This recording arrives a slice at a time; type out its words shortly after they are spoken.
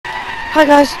Hi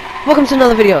guys, welcome to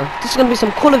another video. This is going to be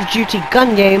some Call of Duty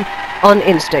gun game on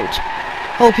Instinct.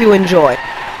 Hope you enjoy.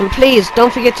 And please,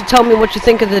 don't forget to tell me what you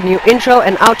think of the new intro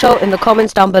and outro in the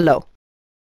comments down below.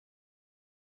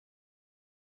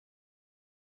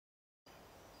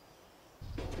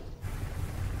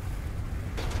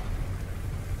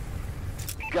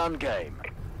 Gun game.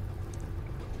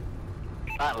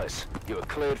 Atlas, you are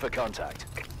cleared for contact.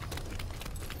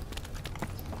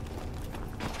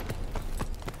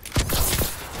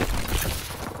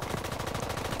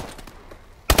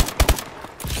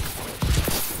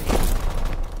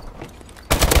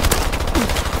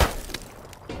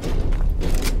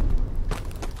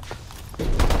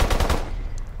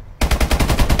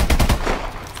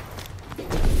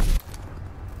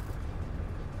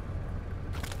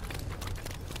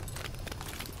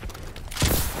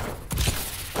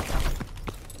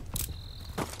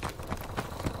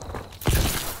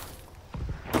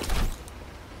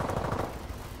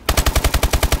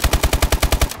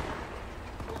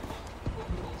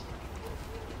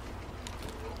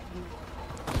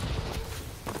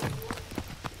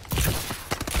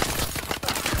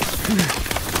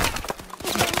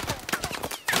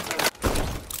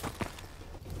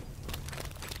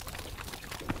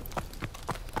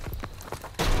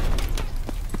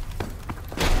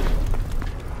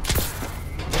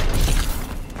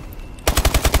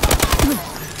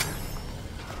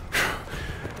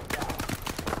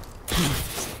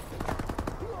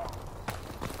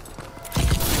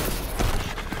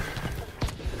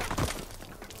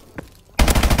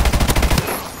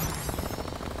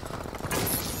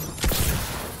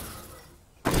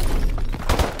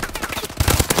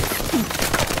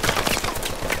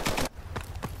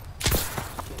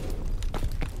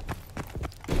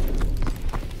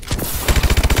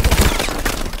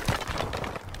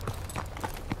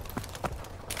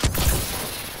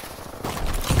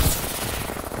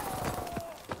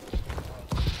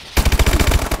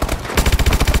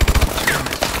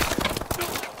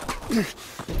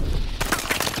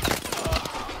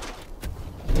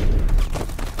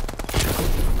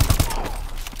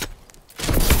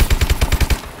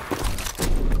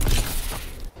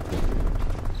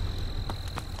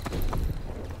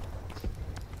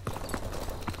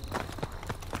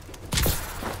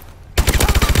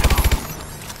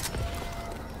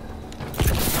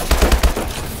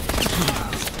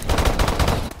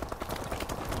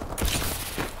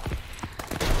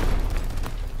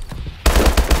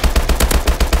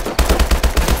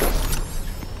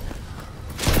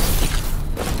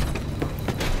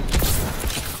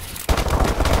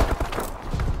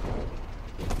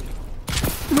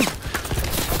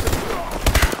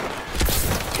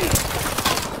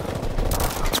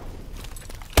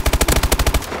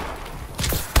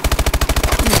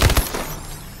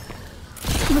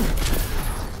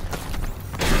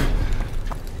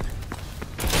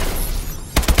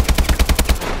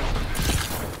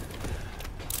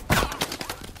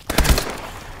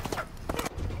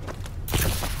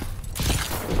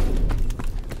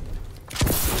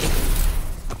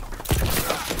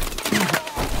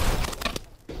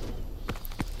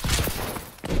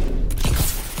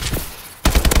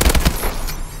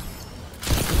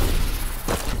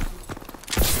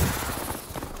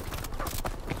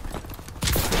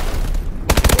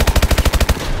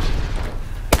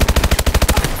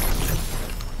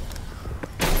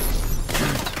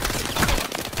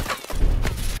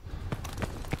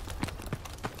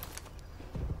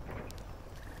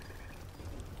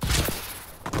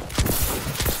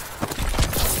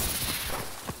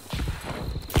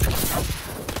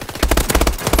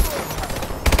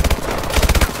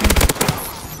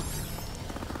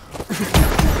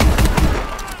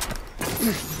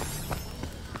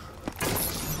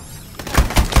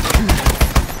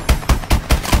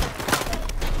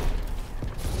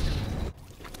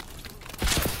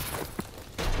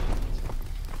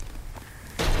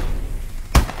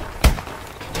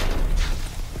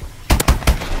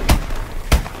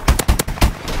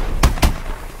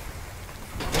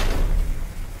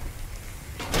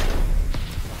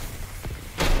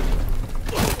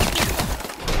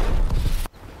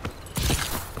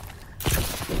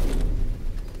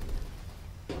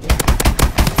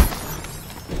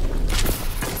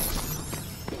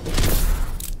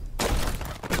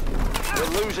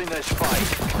 Losing this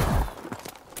fight.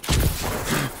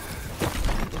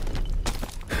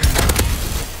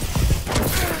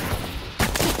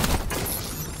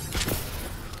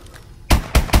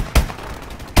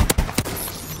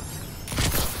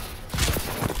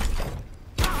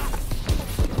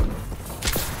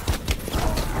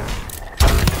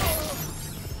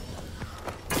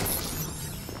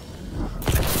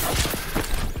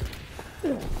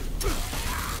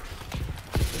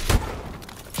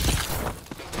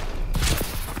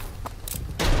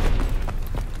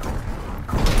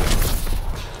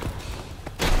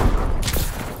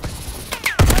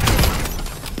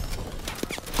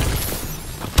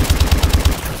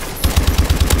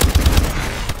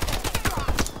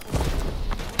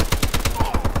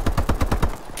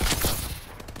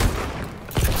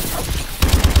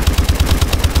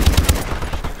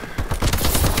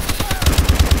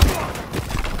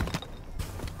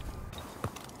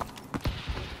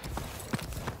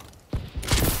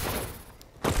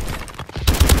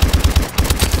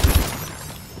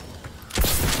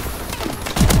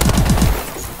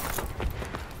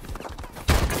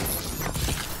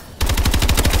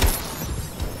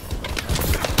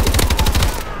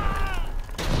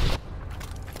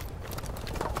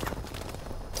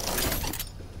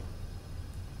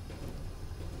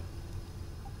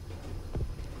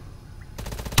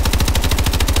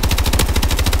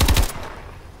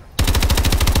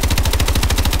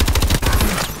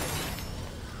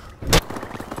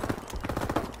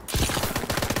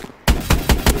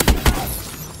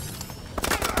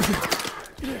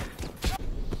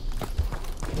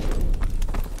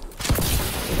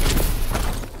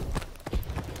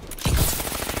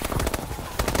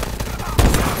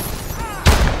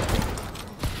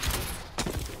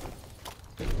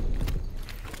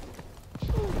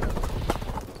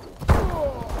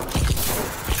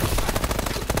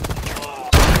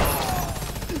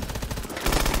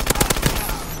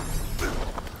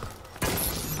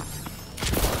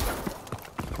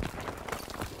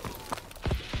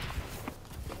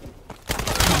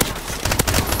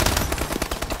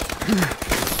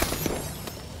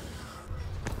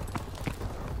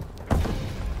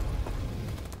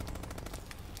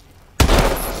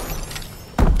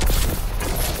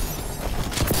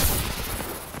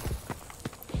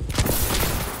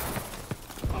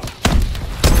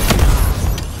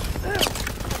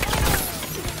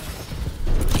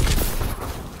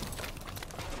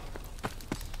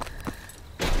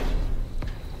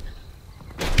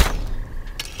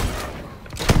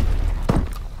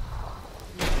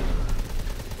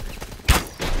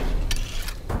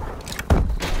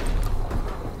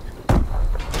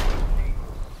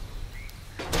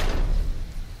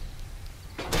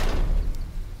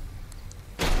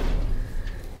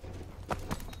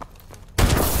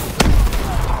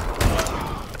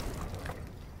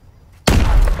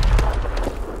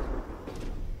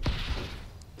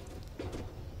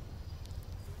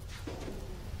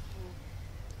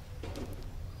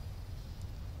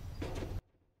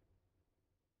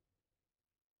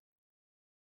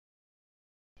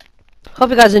 Hope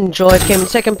you guys enjoyed. Came in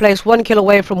second place, 1 kill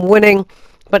away from winning,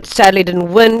 but sadly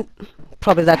didn't win.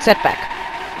 Probably that setback.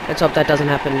 Let's hope that doesn't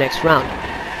happen next round.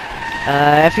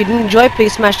 If you did enjoy,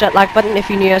 please smash that like button. If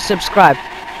you're new, subscribe.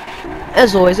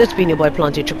 As always, it's been your boy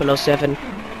Planty 0007.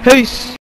 Peace!